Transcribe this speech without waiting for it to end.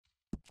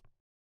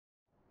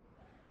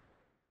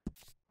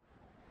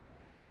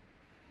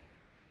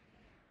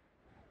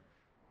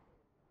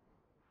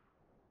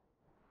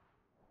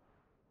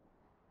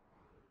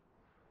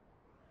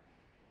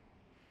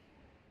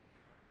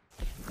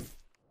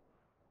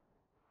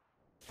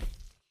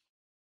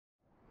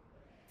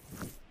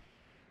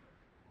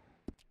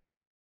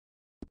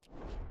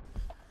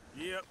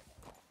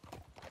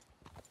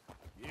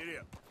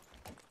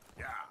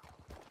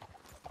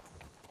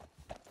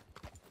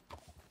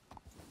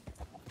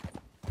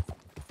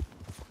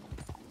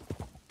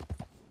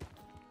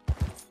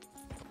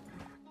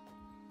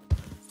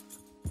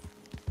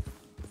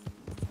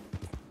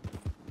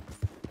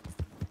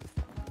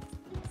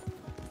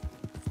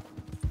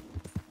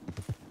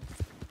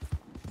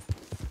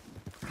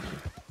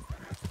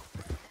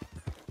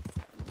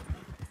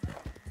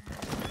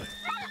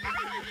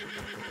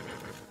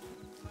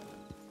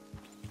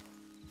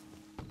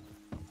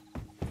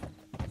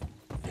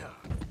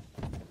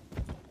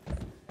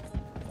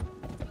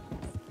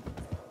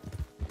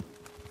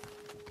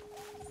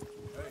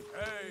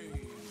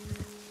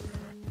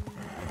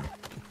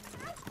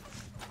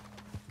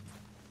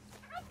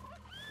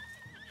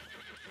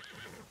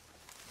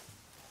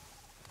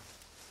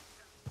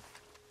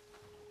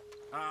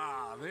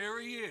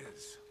There he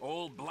is.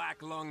 Old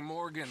Black Lung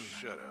Morgan.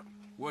 Shut up.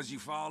 Was you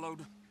followed?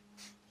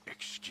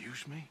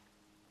 Excuse me?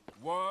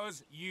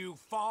 Was you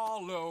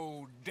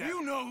followed? Do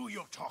you know who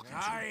you're talking to?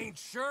 I ain't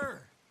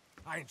sure.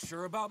 I ain't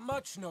sure about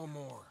much no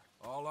more.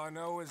 All I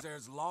know is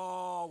there's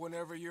law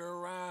whenever you're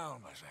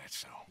around. Is that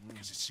so?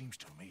 Because it seems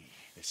to me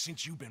that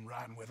since you've been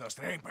riding with us,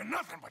 there ain't been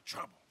nothing but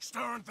trouble.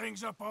 Stirring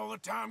things up all the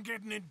time,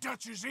 getting in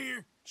Dutch's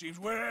ear. Seems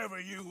wherever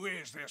you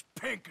is, there's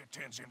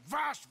Pinkertons and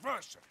vice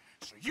versa.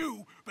 So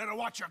you better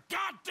watch your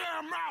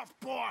goddamn mouth,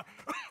 boy!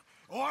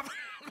 Or...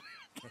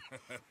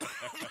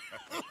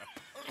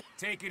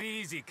 Take it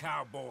easy,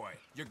 cowboy.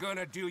 You're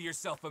gonna do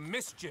yourself a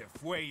mischief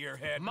where you're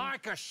heading.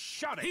 Micah,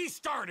 shut it! He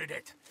started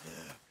it!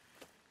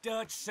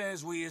 Dutch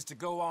says we is to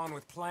go on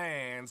with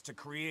plans to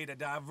create a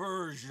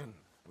diversion.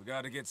 We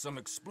gotta get some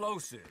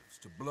explosives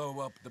to blow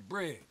up the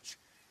bridge.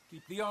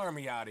 Keep the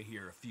army out of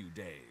here a few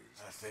days.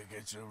 I think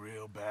it's a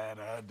real bad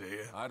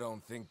idea. I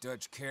don't think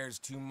Dutch cares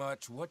too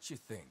much what you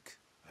think.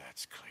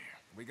 That's clear.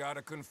 We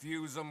gotta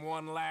confuse him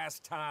one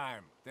last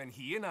time. Then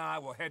he and I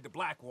will head to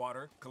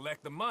Blackwater,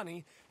 collect the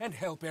money, and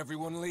help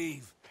everyone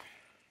leave.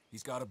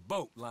 He's got a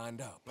boat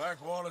lined up.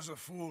 Blackwater's a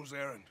fool's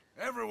errand.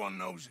 Everyone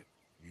knows it.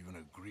 Even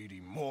a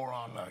greedy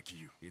moron like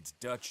you. It's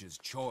Dutch's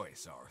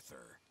choice,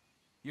 Arthur.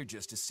 You're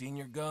just a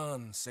senior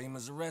gun, same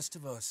as the rest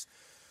of us.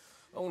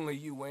 Only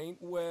you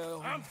ain't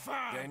well. I'm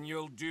fine. Then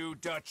you'll do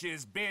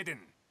Dutch's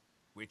bidding,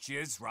 which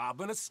is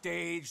robbing a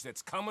stage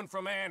that's coming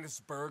from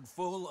Annesburg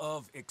full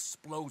of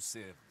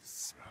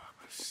explosives. Rob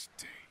a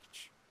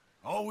stage.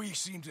 All we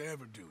seem to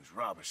ever do is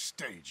rob a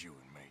stage, you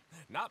and me.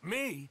 Not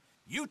me,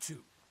 you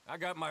two. I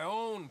got my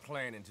own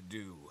planning to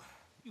do.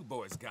 You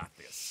boys got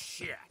this.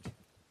 Shit.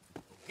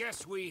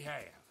 Guess we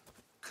have.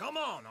 Come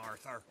on,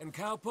 Arthur. And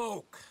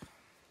Cowpoke,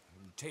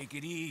 take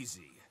it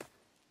easy.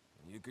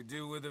 You could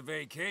do with a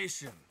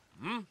vacation,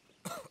 hmm?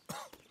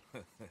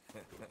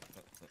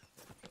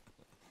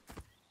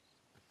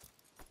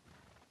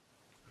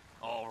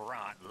 All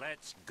right,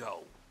 let's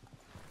go.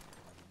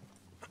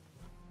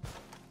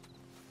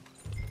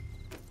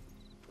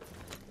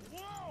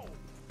 Whoa!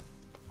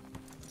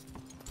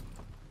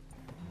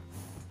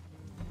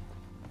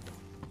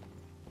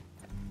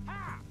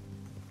 Ha!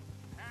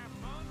 Have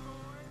fun,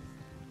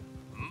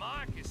 boys.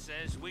 Micah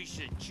says we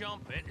should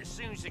jump it as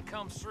soon as it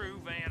comes through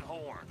Van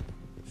Horn.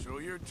 So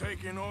you're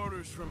taking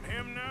orders from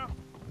him now?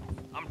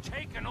 I'm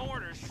taking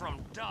orders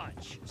from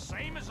Dutch,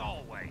 same as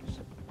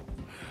always.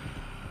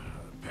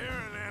 The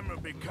pair of them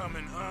are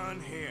becoming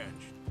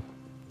unhinged.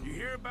 You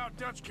hear about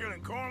Dutch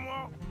killing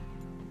Cornwall?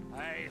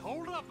 Hey,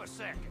 hold up a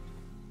second.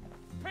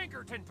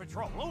 Pinkerton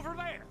Patrol, over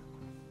there.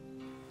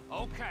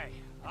 Okay,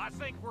 I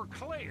think we're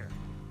clear.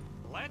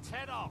 Let's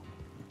head off.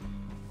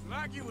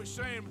 Like you were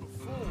saying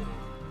before.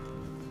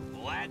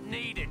 Well, that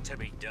needed to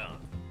be done.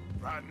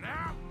 Right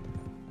now?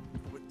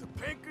 With the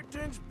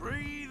Pinkertons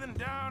breathing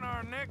down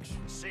our necks?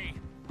 See,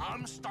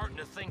 I'm starting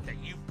to think that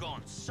you've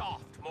gone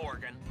soft,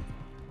 Morgan.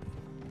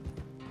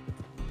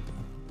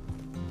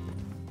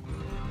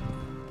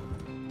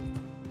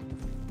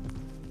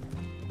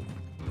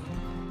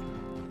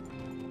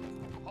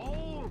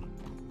 Hold.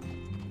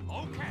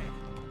 Okay.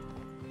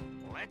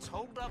 Let's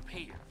hold up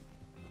here.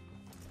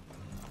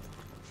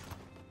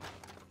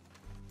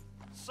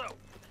 So,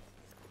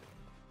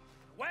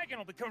 the wagon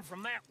will be coming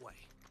from that way.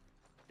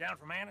 Down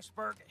from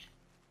Annesburg.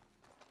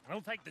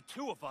 It'll take the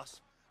two of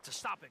us to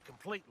stop it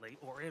completely,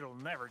 or it'll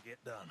never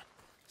get done.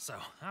 So,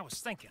 I was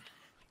thinking,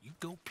 you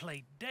go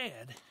play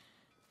dead,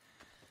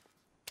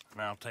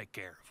 and I'll take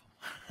care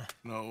of him.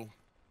 No.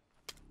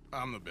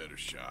 I'm the better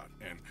shot,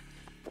 and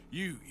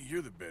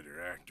you're the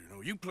better actor.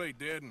 No, you play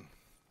dead, and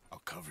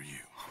I'll cover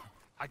you.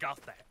 I got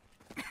that.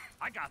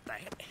 I got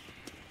that.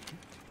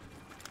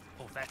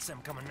 Oh, that's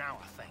them coming now,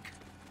 I think.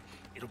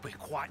 It'll be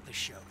quite the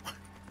show.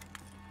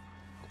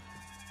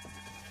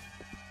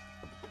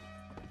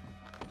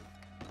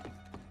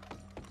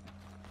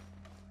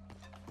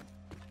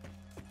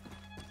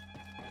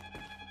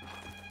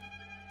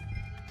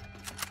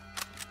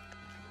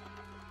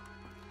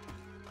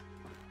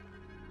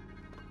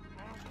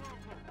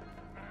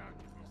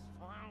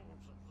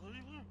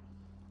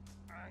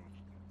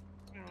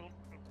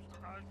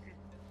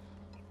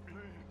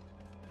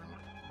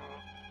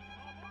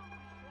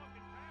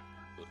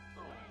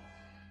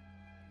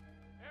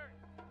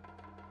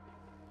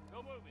 Go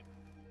moving.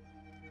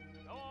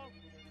 Go on.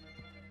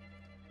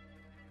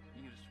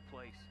 Use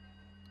place.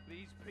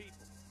 These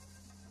people.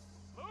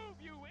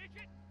 Move, you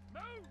idiot!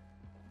 Move!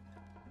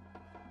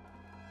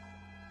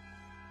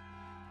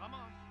 Come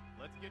on.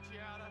 Let's get you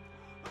out of...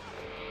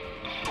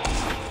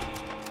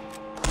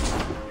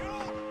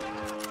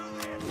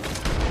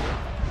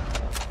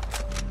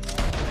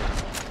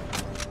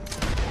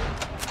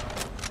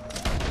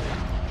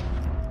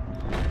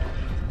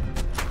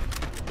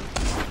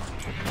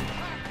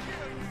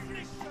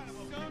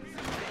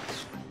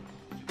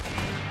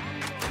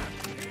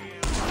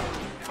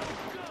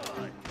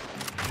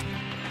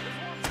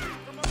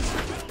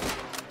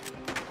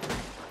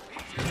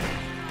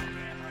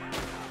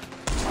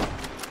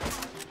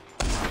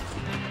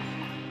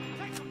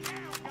 Take them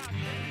down,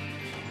 goddamn!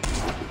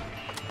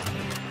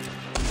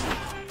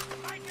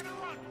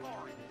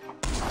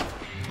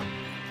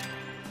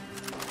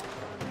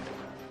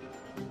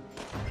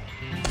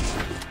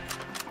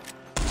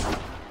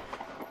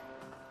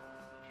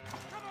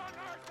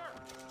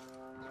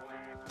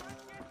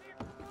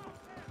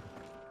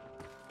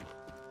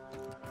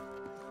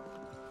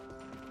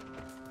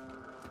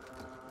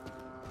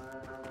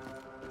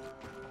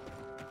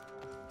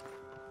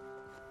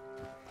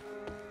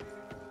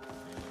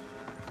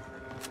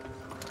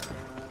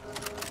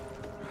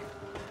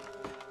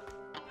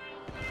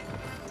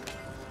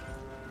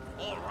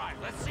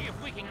 Let's see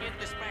if we can get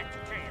this back to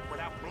camp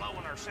without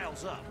blowing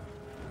ourselves up.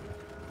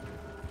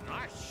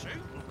 Nice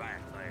shooting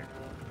back there.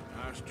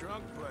 Nice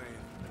drunk playing.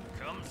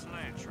 Comes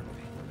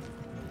naturally.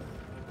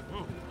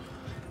 Ooh.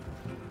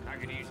 I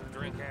could use a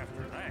drink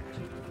after that.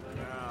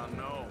 Now,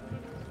 no.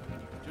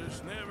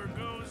 Just never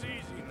goes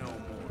easy no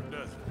more,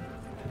 does it?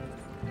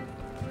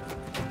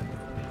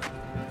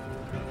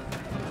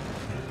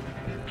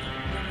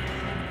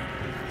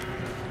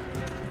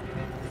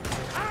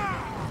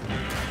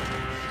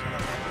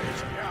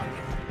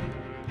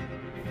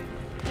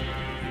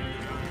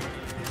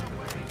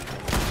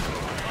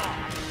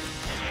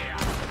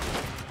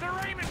 They're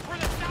aiming for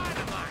the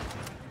dynamite!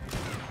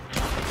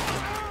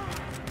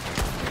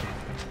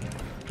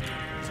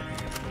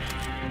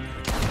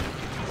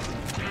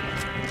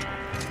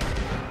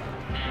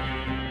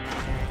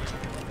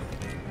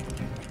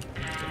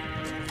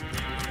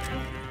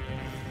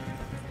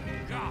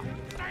 God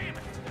damn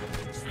it!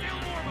 Still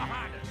more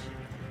behind us!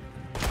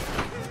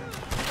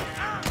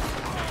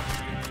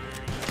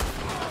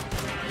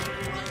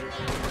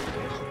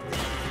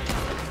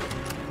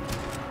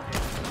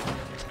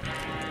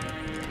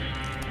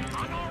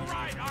 I'm all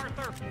right,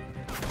 Arthur!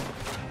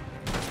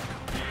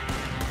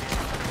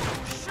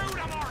 Shoot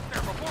 'em,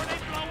 Arthur, before they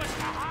blow us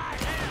to high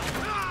hell!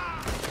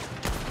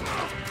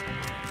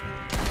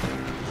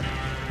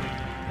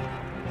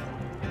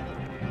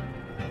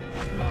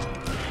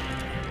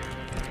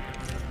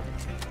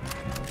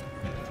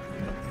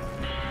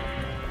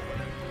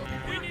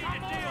 We need to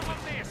deal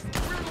with this.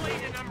 We're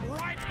leading them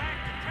right back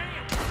to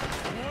camp.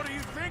 What do you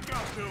think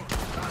I'll do?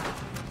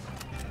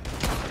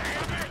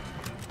 Damn it!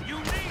 You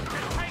need to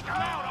take them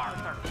out,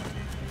 Arthur!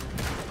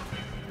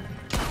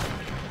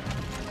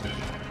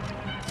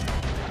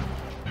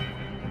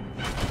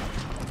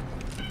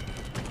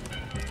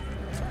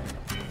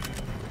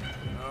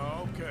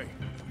 Oh, okay.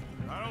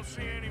 I don't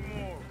see any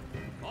more.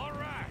 All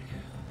right.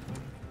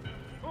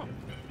 Huh.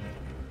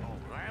 Oh,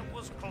 that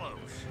was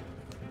close.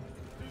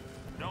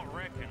 Don't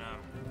reckon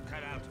I'm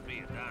cut out to be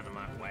a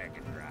dynamite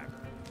wagon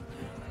driver.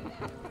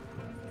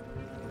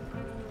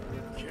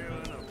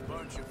 Killing a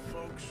bunch of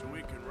folks so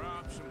we can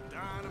rob some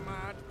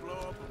dynamite to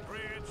blow up a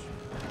bridge.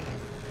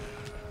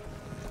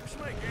 Does this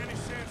make any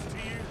sense to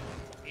you?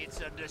 It's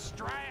a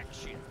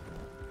distraction.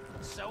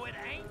 So it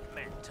ain't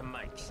meant to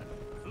make sense.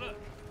 Look,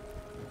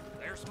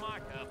 there's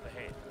Micah up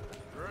ahead.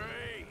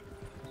 Great.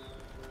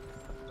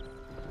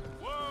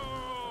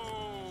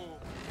 Whoa!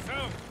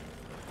 So,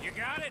 you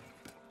got it?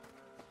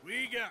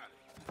 We got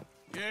it.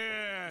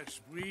 Yes,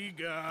 we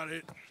got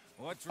it.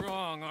 What's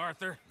wrong,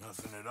 Arthur?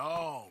 Nothing at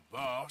all,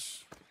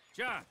 boss.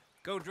 John,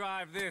 go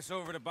drive this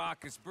over to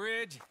Bacchus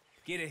Bridge.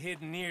 Get it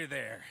hidden near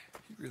there.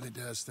 He really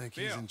does think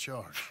he's Bill. in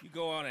charge. You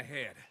go on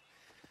ahead.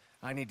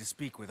 I need to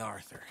speak with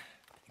Arthur.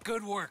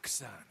 Good work,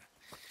 son.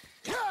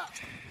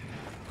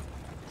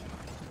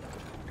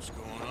 What's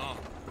going on?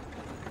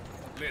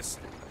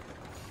 Listen,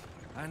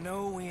 I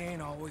know we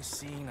ain't always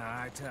seen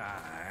eye to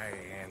eye,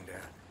 and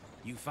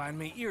you find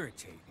me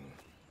irritating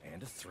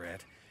and a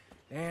threat,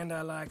 and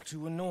I like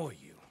to annoy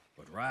you.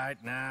 But right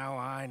now,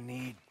 I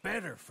need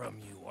better from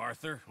you,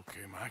 Arthur.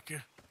 Okay,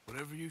 Micah.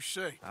 Whatever you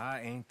say.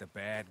 I ain't the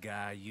bad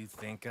guy you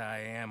think I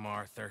am,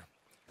 Arthur.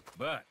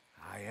 But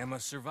I am a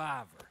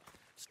survivor.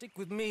 Stick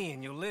with me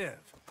and you'll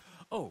live.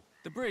 Oh,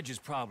 the bridge is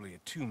probably a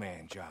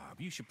two-man job.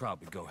 You should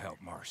probably go help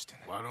Marston.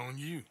 Why don't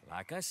you?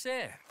 Like I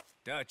said,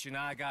 Dutch and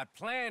I got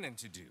planning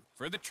to do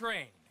for the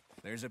train.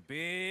 There's a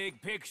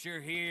big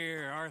picture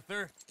here,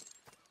 Arthur.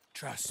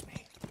 Trust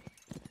me.